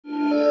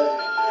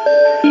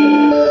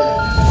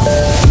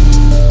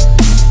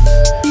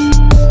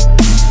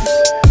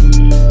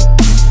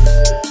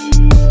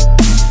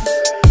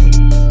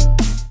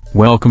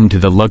Welcome to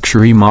the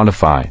Luxury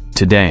Modify.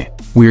 Today,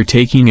 we're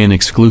taking an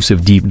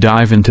exclusive deep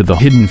dive into the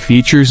hidden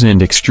features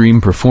and extreme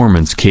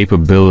performance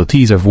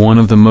capabilities of one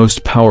of the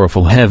most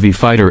powerful heavy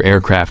fighter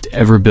aircraft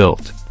ever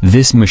built.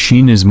 This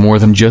machine is more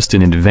than just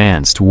an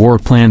advanced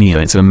warplane,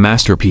 it's a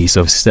masterpiece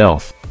of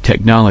stealth,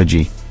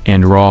 technology,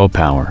 and raw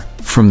power.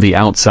 From the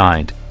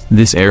outside,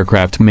 this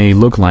aircraft may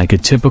look like a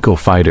typical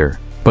fighter,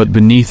 but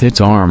beneath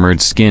its armored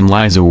skin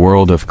lies a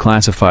world of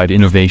classified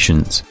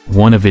innovations.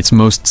 One of its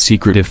most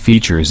secretive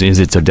features is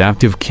its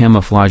adaptive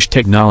camouflage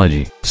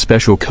technology.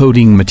 Special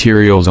coating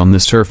materials on the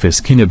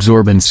surface can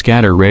absorb and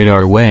scatter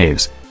radar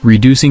waves,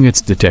 reducing its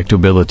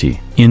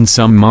detectability. In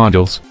some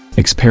models,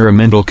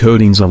 experimental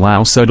coatings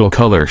allow subtle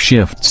color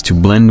shifts to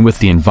blend with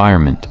the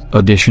environment.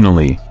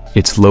 Additionally,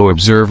 its low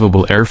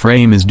observable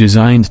airframe is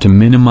designed to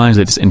minimize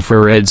its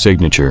infrared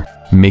signature,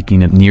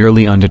 making it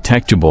nearly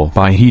undetectable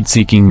by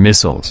heat-seeking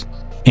missiles.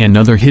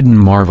 Another hidden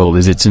marvel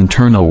is its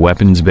internal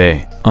weapons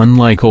bay.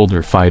 Unlike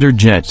older fighter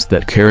jets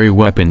that carry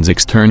weapons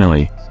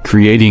externally,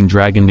 creating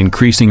drag and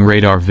increasing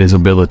radar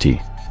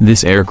visibility,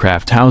 this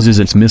aircraft houses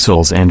its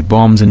missiles and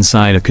bombs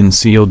inside a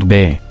concealed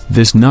bay.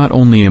 This not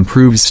only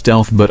improves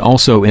stealth but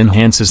also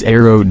enhances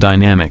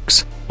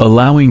aerodynamics,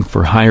 allowing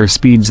for higher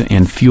speeds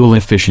and fuel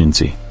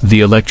efficiency. The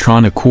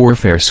electronic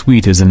warfare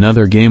suite is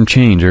another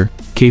game-changer,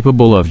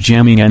 capable of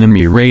jamming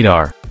enemy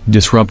radar,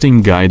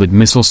 disrupting guided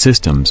missile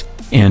systems,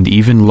 and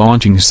even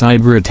launching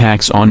cyber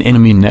attacks on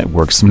enemy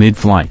networks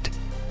mid-flight.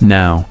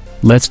 Now,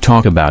 let's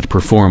talk about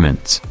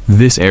performance.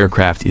 This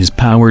aircraft is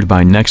powered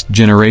by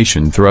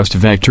next-generation thrust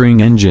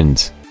vectoring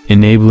engines,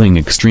 enabling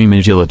extreme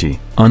agility.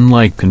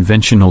 Unlike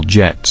conventional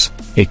jets,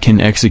 it can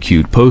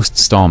execute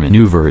post-stall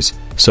maneuvers,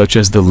 such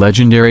as the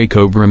legendary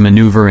Cobra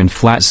maneuver and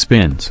flat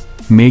spins,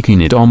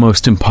 making it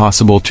almost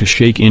impossible to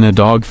shake in a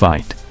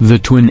dogfight. The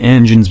twin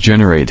engines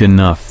generate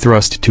enough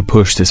thrust to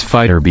push this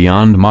fighter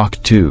beyond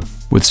Mach 2.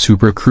 With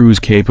super cruise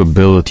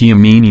capability,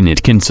 meaning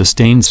it can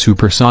sustain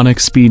supersonic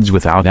speeds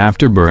without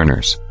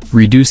afterburners,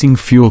 reducing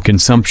fuel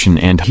consumption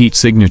and heat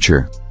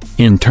signature.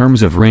 In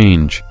terms of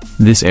range,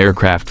 this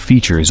aircraft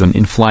features an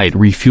in-flight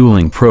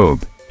refueling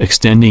probe,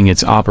 extending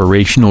its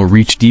operational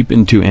reach deep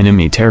into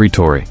enemy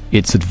territory.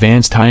 Its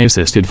advanced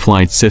high-assisted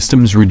flight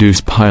systems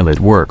reduce pilot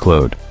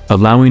workload,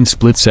 allowing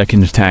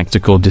split-second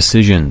tactical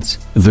decisions.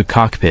 The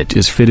cockpit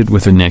is fitted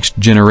with a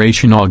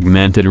next-generation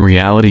augmented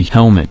reality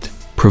helmet,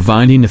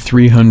 providing a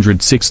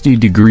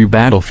 360-degree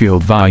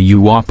battlefield view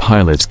while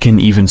pilots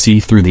can even see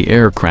through the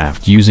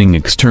aircraft using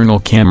external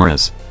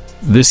cameras.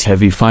 This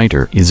heavy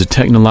fighter is a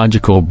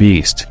technological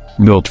beast,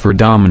 built for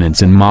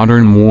dominance in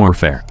modern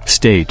warfare.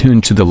 Stay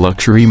tuned to the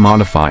Luxury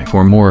Modify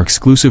for more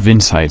exclusive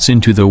insights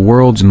into the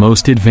world's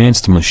most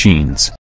advanced machines.